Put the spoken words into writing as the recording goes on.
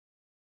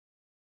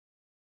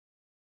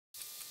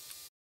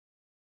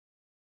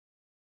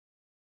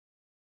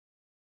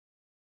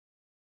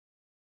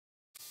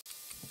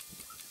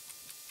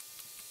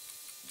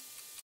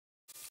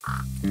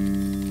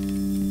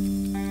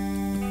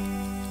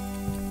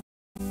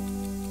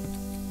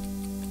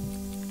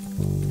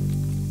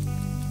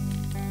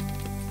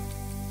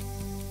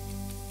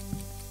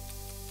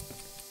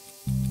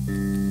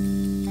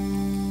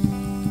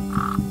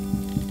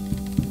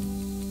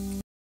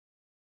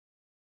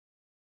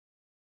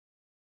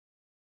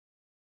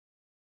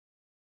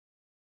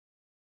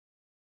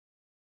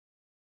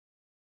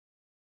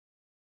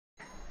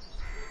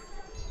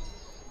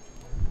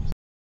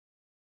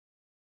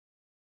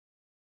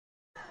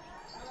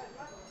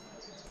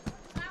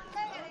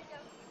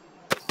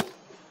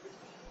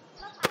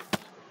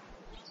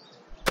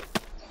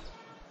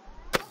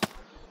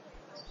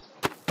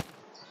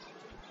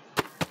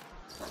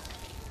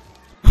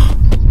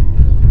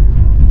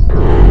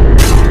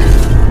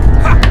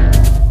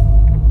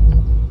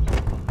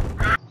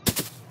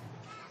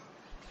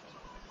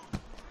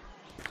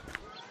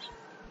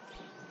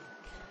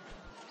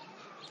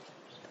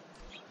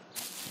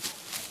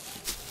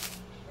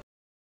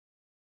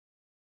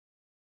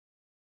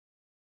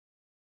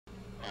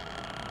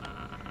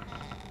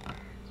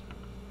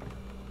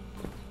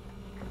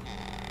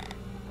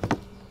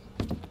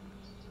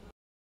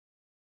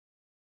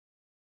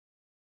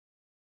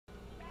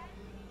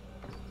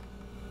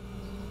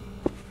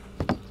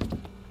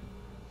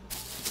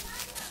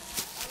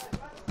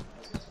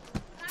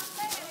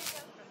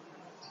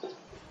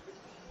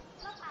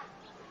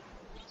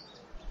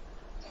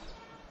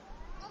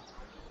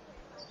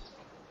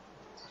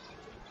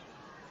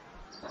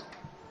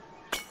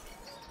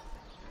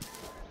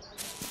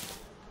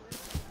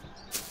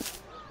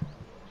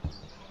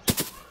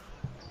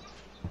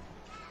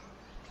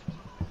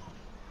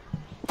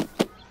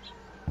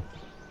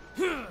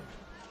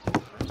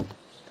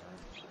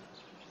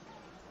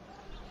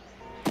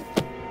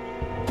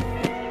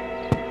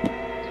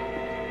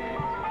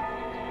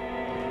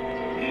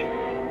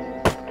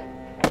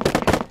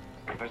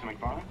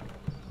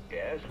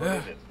Yes, what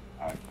is it?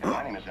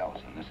 My name is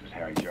Ellison. This is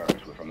Harry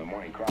Jarvis. We're from the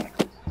Morning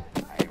Chronicle.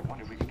 I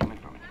wonder if we could come in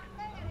for a minute.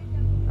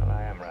 Well,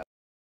 I am rather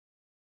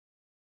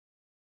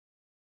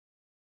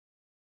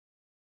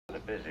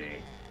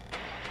busy.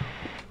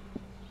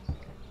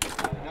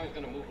 Now he's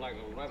going to move like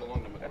right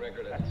along to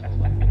McGregor. That's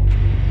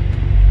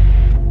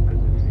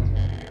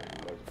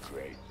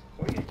great.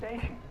 Where are you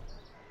stationed?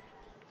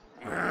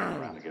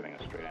 I'm around to giving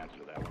a straight answer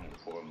to that one in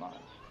 4 months.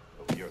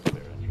 But you're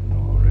clear, as you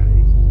know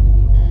already.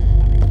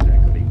 I'm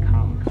exactly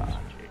Comcon,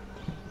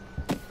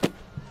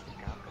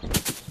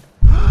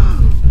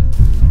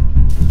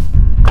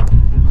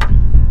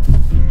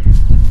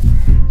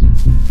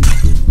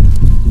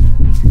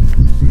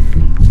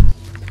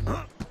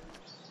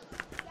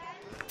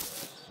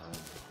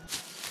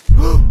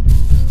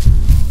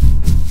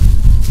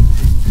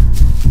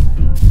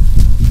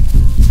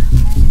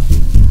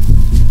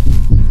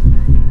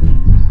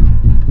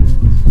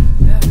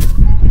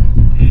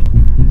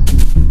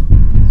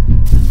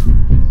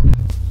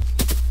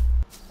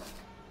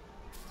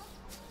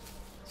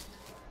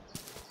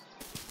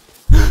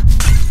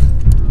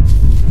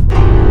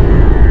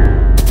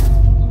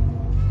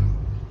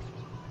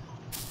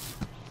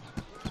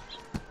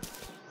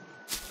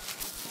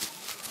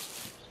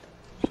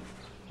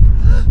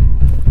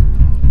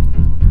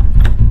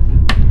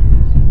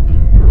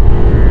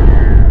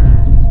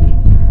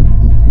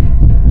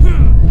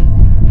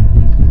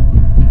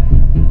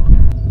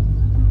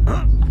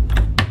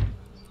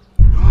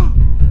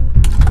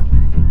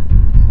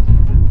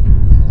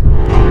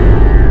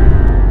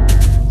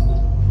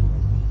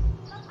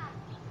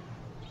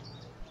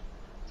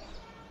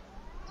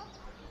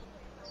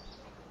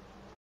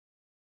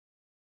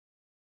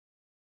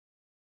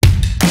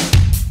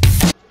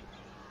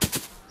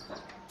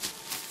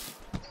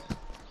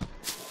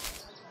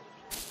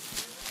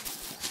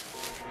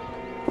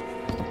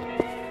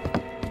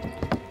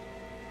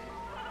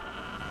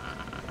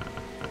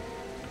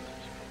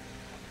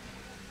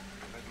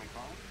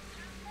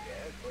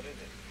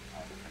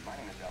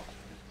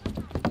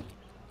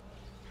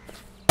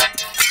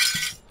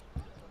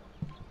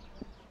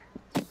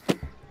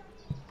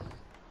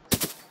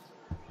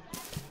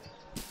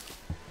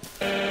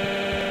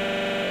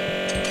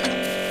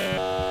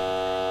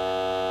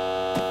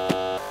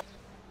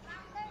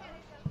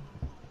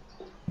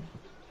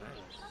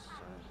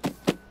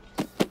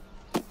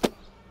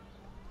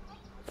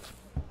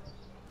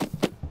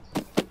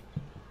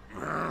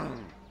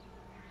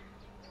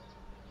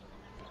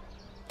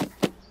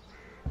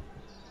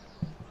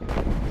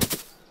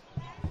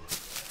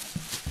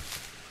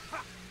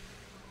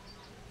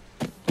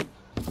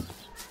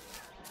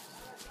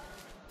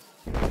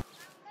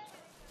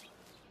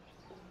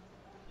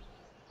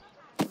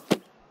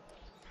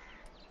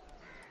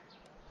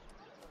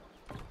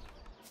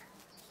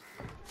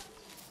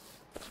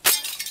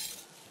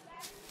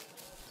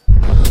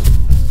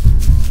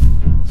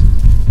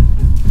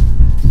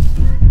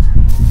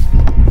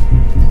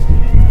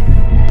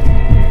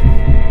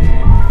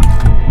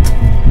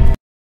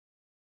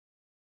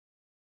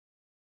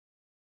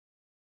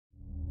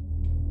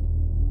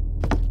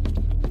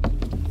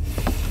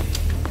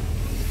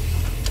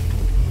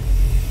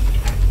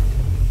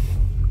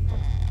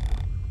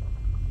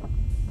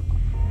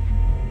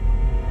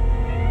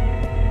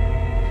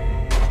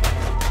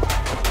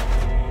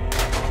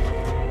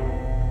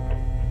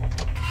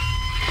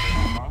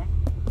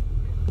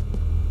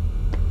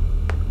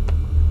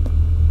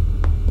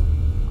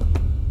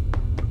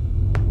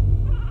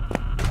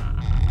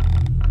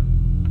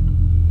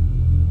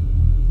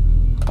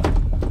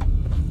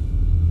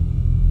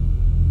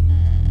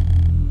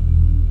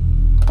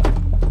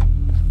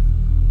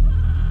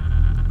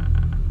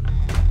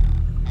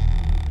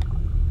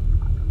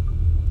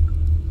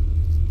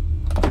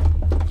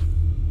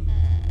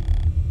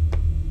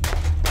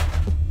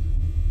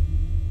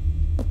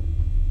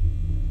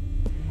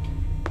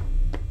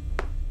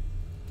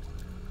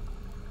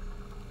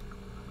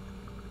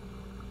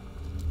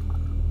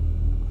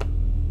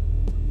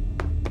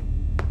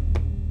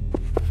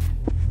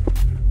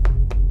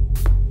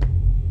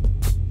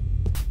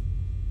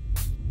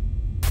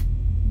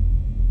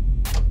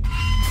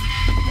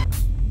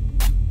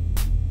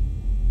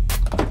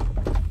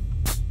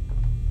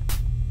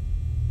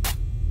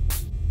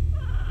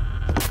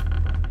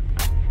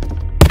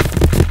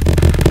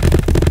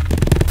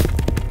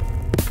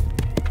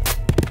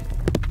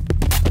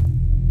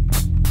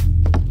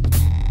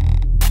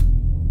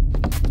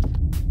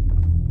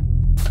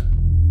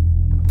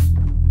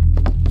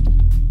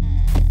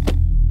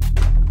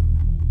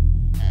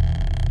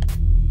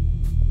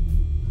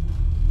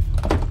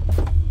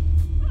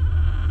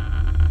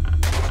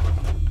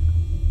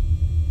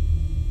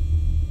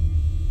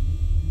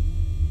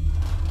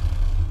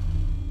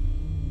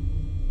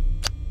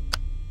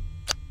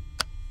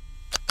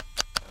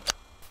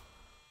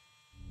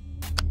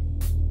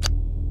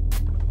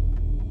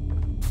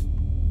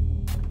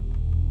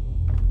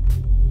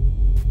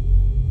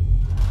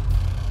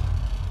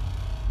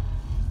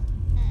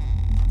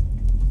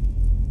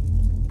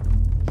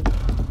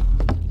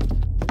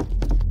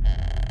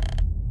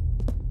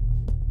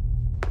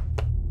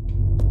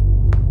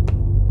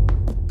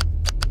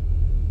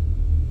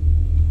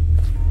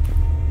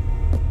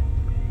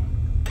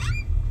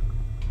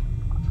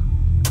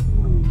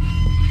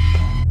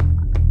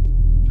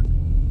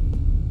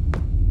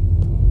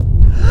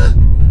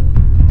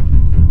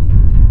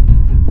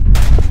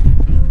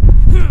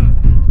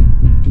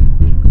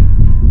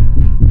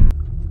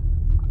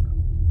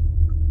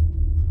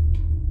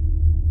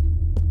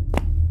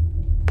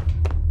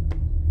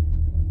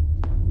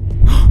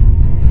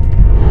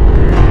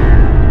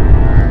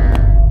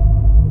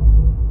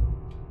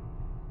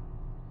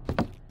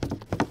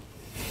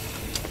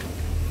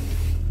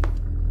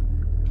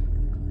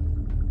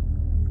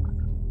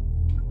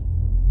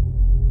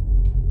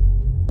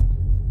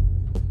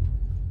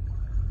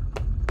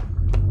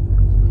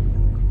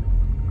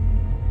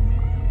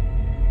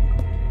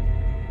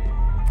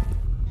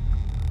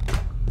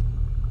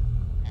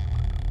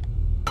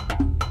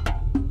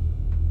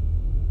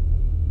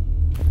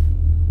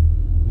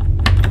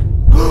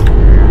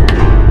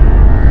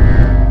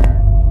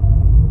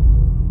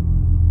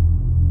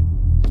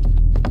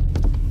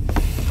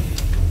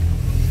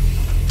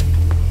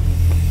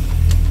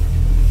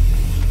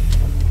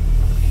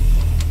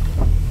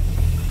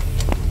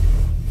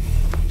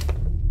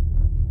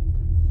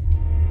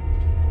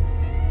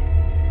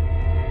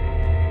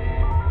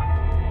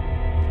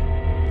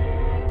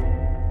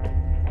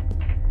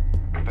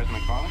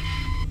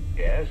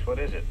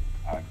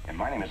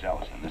 Miss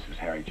Ellison. This is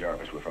Harry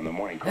Jarvis. We're from the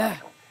Morning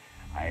Chronicle.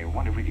 I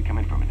wonder if we could come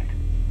in for a minute.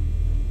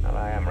 Well,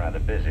 I am rather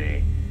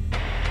busy.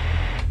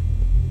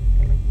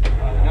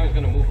 Now he's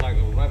gonna move like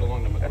right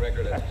along the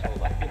McGregor. That's all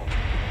like, you know.